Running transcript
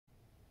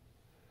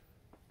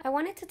I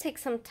wanted to take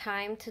some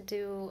time to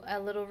do a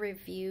little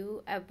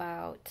review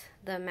about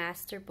the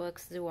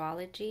Masterbooks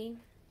Zoology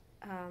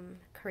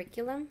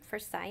curriculum for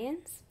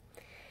science.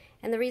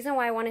 And the reason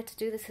why I wanted to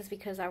do this is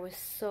because I was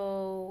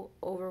so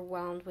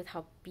overwhelmed with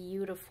how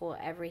beautiful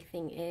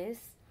everything is.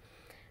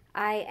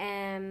 I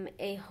am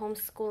a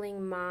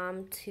homeschooling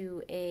mom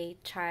to a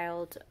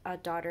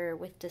daughter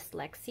with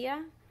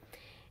dyslexia.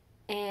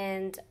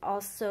 And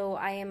also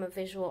I am a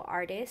visual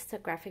artist, a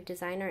graphic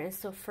designer, and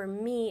so for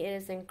me it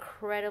is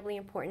incredibly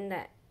important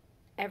that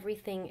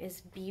everything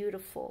is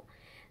beautiful.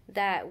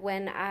 That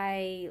when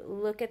I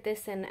look at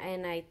this and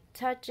I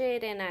touch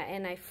it and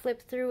I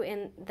flip through,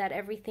 and that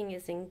everything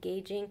is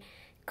engaging,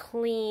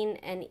 clean,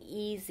 and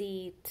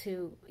easy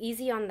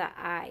on the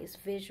eyes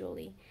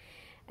visually.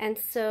 And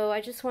so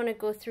I just want to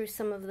go through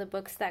some of the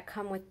books that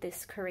come with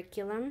this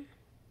curriculum.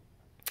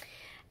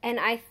 And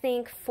I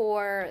think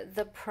for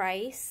the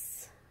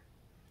price,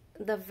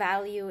 the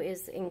value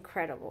is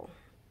incredible.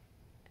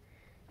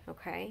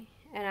 Okay,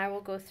 and I will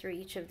go through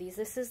each of these.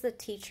 This is the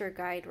teacher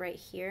guide right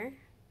here.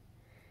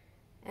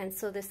 And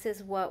so this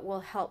is what will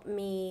help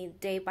me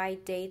day by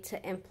day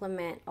to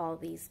implement all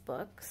these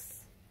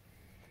books.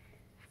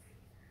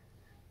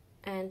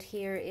 And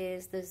here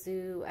is the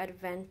zoo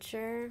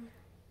adventure,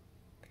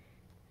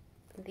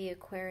 the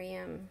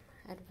aquarium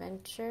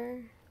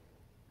adventure,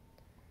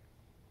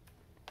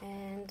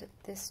 and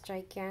this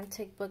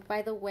gigantic book.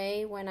 By the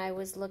way, when I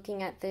was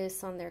looking at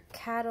this on their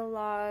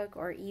catalog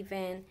or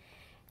even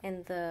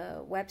in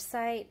the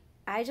website,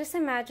 I just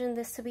imagined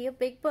this to be a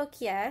big book,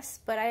 yes,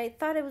 but I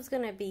thought it was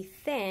going to be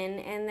thin,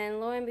 and then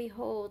lo and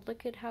behold,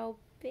 look at how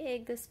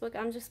big this book.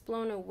 I'm just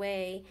blown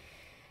away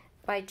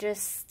by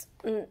just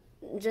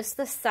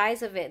the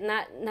size of it,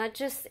 not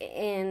just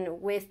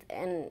in width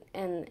and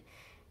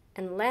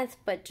length,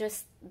 but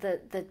just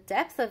the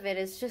depth of it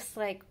is just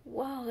like,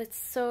 whoa, it's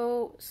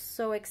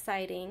so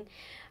exciting.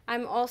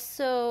 I'm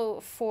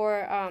also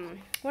for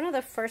one of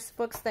the first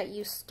books that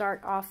you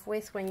start off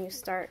with when you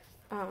start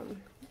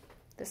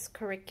this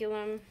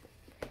curriculum.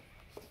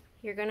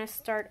 You're gonna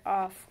start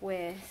off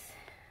with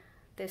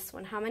this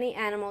one. How many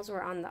animals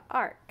were on the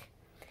ark?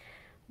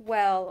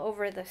 Well,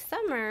 over the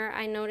summer,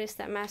 I noticed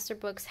that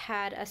Masterbooks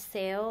had a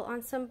sale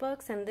on some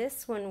books, and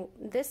this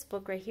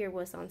book right here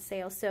was on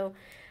sale. So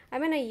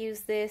I'm going to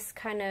use this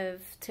kind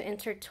of to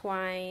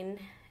intertwine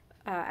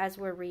as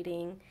we're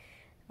reading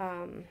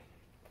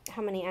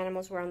how many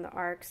animals were on the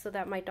ark, so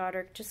that my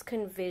daughter just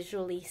can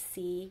visually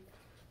see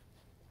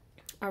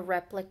a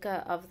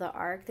replica of the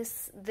ark.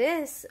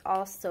 This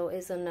also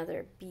is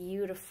another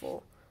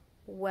beautiful,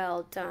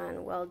 well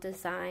done, well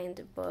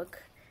designed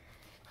book.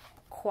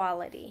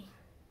 Quality.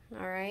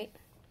 All right,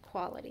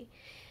 quality.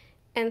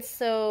 And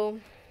so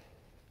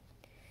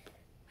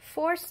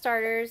for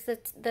starters,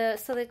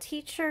 the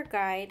teacher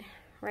guide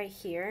right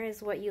here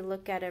is what you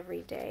look at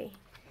every day.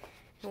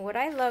 And what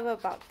I love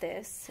about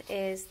this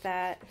is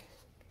that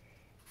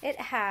it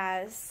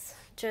has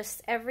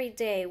just every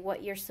day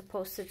what you're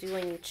supposed to do,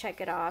 and you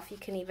check it off. You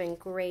can even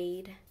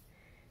grade,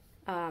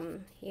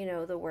 you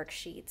know, the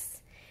worksheets.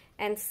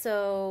 And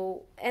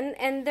so,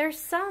 and there's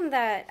some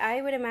that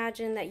I would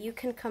imagine that you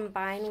can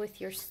combine with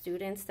your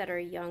students that are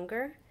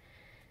younger.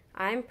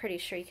 I'm pretty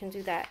sure you can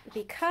do that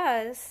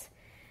because,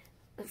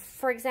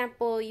 for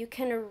example, you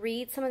can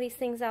read some of these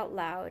things out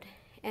loud,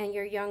 and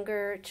your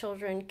younger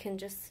children can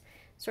just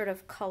sort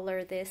of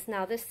color this.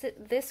 Now,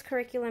 this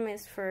curriculum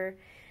is for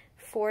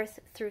 4th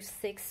through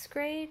 6th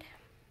grade.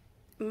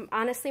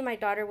 Honestly, my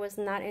daughter was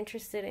not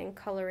interested in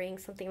coloring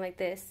something like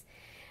this.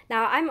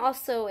 Now, I'm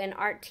also an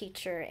art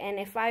teacher, and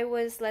if I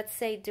was, let's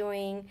say,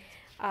 doing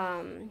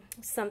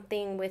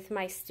something with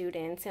my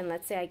students, and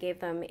let's say I gave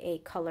them a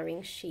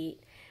coloring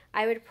sheet,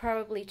 I would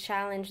probably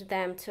challenge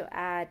them to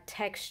add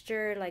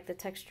texture, like the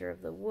texture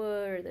of the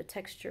wood, or the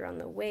texture on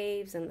the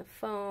waves and the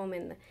foam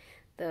and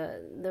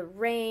the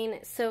rain.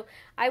 So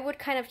I would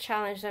kind of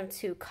challenge them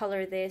to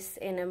color this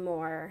in a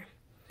more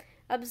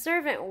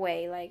observant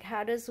way, like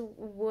how does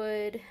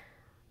wood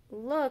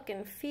look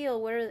and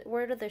feel?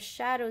 What are the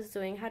shadows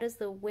doing? How does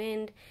the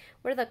wind,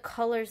 what are the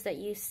colors that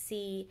you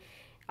see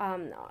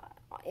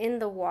in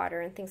the water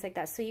and things like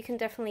that? So you can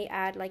definitely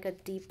add like a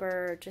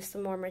deeper, just a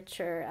more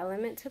mature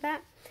element to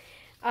that.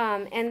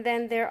 And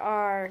then there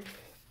are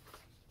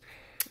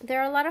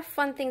a lot of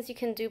fun things you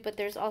can do, but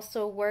there's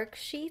also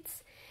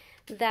worksheets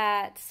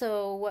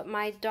so what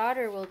my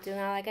daughter will do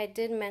now, like I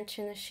did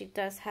mention that she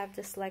does have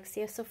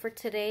dyslexia. So for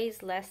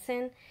today's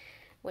lesson,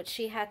 what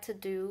she had to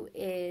do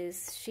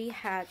is she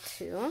had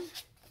to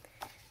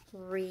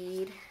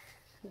read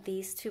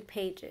these 2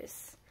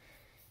 pages.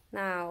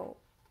 Now,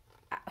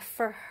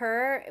 for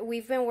her,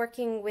 we've been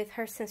working with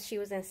her since she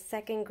was in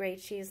 2nd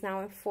grade. She is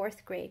now in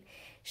 4th grade.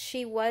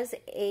 She was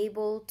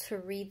able to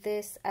read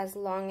this as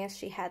long as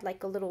she had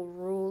like a little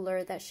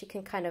ruler that she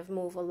can kind of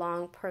move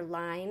along per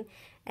line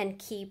and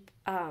keep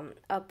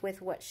up with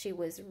what she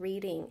was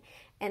reading.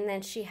 And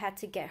then she had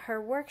to get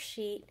her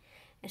worksheet,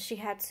 and she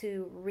had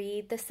to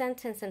read the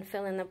sentence and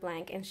fill in the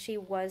blank, and she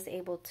was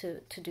able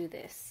to do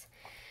this.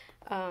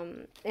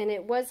 And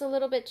it was a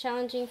little bit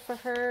challenging for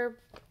her,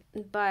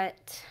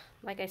 but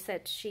like I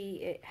said,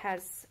 she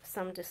has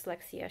some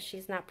dyslexia.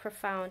 She's not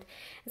profound.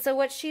 And so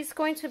what she's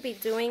going to be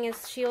doing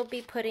is she'll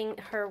be putting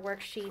her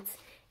worksheets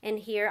in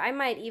here. I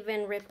might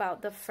even rip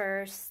out the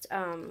first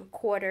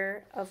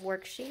quarter of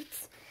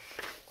worksheets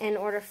in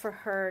order for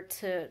her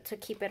to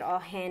keep it all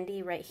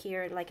handy right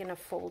here, like in a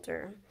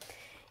folder.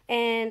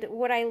 And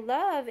what I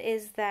love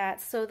is that,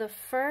 so the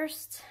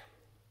first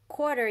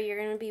quarter, you're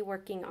going to be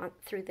working on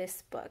through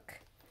this book.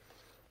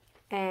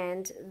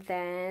 And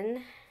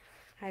then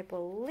I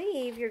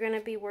believe you're going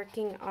to be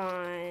working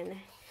on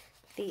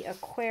the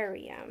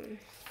aquarium.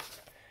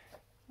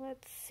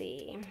 Let's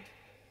see.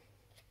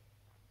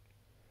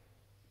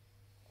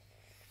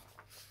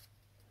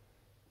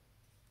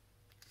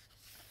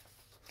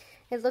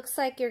 It looks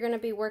like you're going to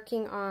be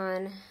working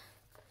on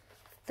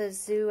the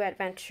zoo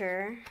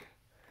adventure.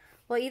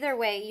 Well, either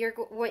way,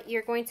 what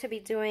you're going to be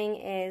doing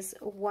is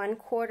one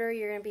quarter,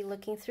 you're going to be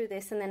looking through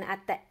this, and then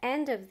at the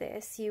end of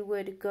this, you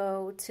would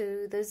go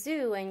to the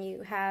zoo, and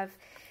you have,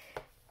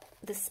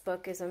 this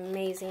book is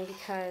amazing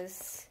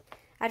because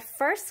at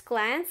first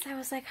glance, I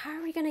was like, how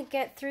are we going to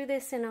get through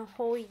this in a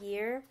whole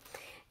year?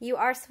 You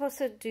are supposed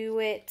to do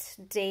it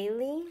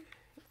daily,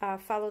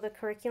 follow the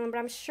curriculum, but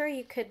I'm sure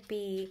you could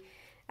be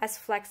as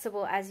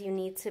flexible as you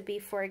need to be.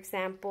 For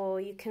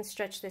example, you can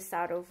stretch this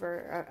out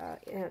over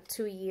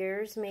 2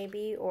 years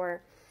maybe,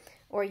 or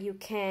you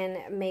can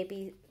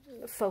maybe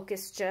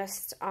focus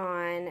just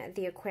on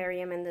the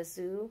aquarium and the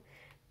zoo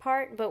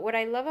part. But what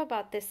I love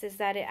about this is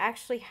that it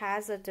actually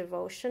has a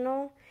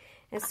devotional,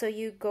 and so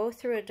you go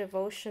through a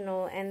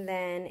devotional, and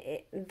then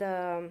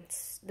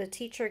the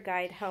teacher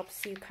guide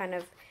helps you kind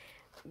of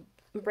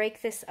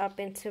break this up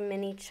into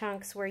mini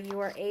chunks where you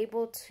are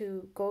able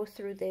to go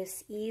through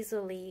this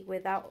easily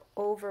without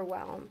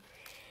overwhelm.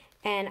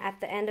 And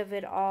at the end of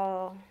it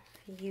all,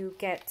 you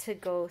get to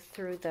go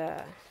through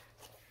to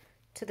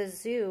the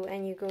zoo,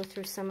 and you go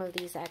through some of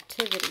these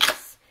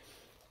activities.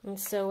 And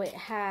so it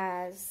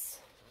has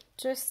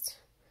just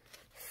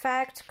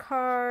fact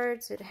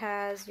cards. It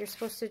has, you're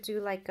supposed to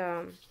do like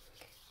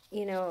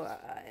you know,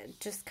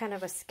 just kind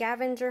of a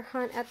scavenger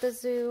hunt at the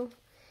zoo,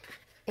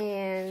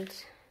 and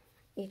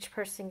each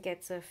person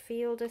gets a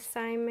field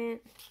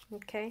assignment,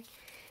 okay?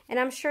 And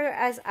I'm sure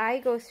as I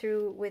go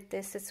through with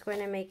this, it's going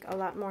to make a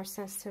lot more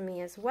sense to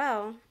me as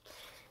well.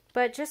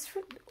 But just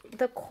for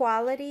the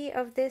quality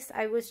of this,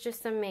 I was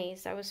just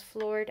amazed. I was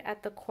floored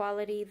at the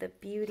quality, the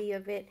beauty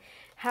of it,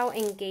 how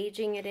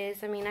engaging it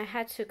is. I mean, I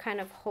had to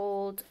kind of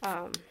hold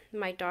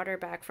my daughter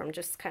back from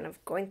just kind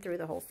of going through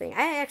the whole thing.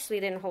 I actually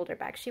didn't hold her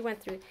back. She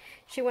went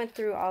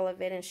through all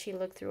of it, and she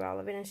looked through all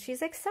of it, and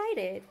she's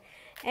excited.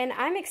 And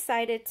I'm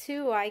excited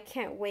too. I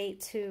can't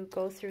wait to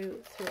go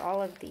through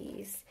all of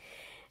these.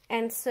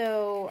 And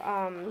so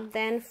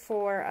then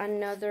for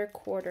another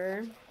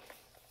quarter,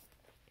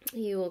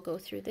 you will go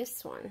through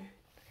this one.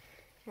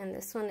 And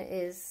this one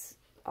is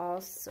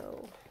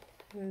also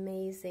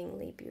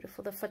amazingly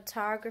beautiful. The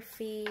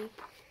photography,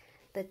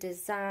 the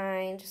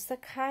design, just the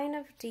kind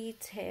of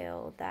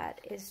detail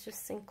that is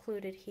just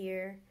included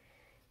here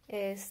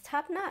is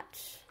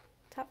top-notch.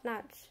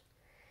 Top-notch.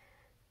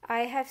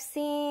 I have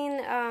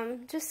seen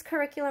just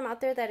curriculum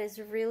out there that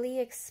is really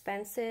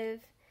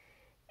expensive,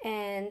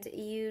 and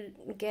you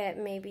get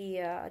maybe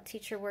a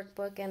teacher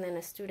workbook and then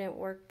a student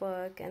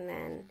workbook, and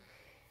then,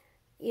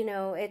 you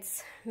know,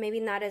 it's maybe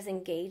not as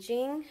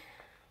engaging.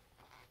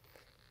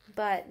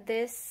 But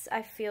this,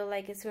 I feel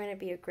like, is going to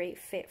be a great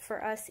fit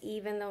for us,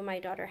 even though my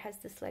daughter has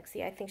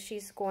dyslexia. I think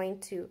she's going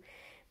to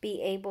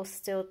be able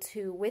still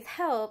to, with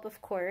help,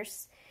 of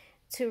course,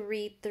 to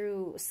read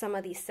through some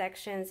of these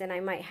sections, and I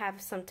might have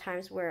some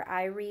times where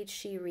I read,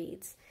 she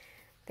reads,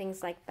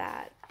 things like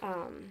that.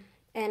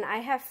 And I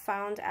have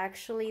found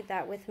actually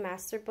that with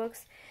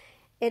Masterbooks,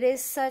 it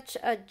is such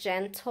a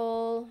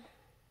gentle,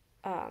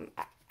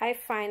 I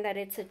find that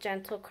it's a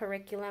gentle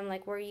curriculum.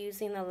 Like, we're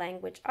using the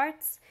language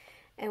arts,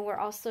 and we're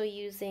also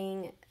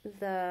using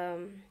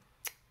the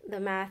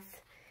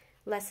math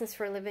lessons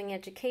for living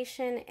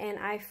education, and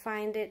I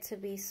find it to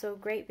be so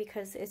great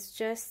because it's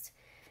just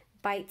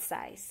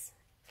bite-size.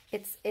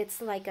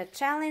 It's like a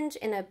challenge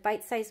in a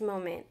bite-sized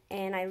moment,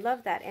 and I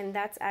love that. And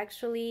that's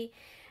actually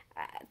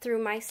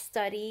through my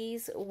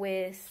studies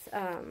with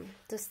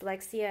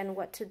dyslexia and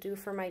what to do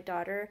for my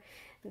daughter.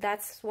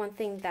 That's one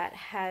thing that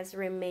has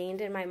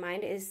remained in my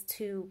mind, is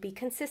to be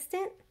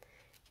consistent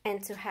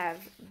and to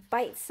have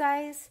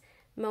bite-sized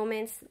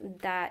moments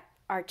that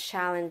are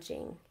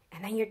challenging,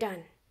 and then you're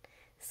done.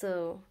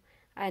 So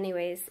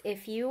anyways,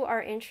 if you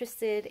are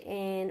interested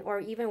in, or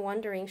even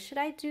wondering, should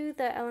I do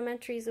the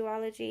elementary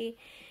zoology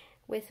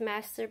with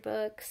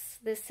Masterbooks,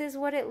 this is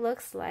what it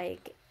looks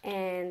like,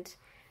 and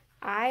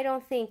I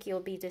don't think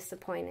you'll be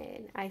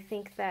disappointed. I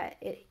think that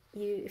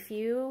if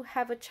you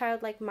have a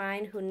child like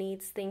mine who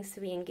needs things to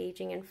be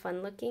engaging and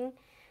fun looking,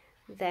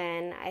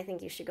 then I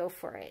think you should go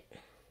for it.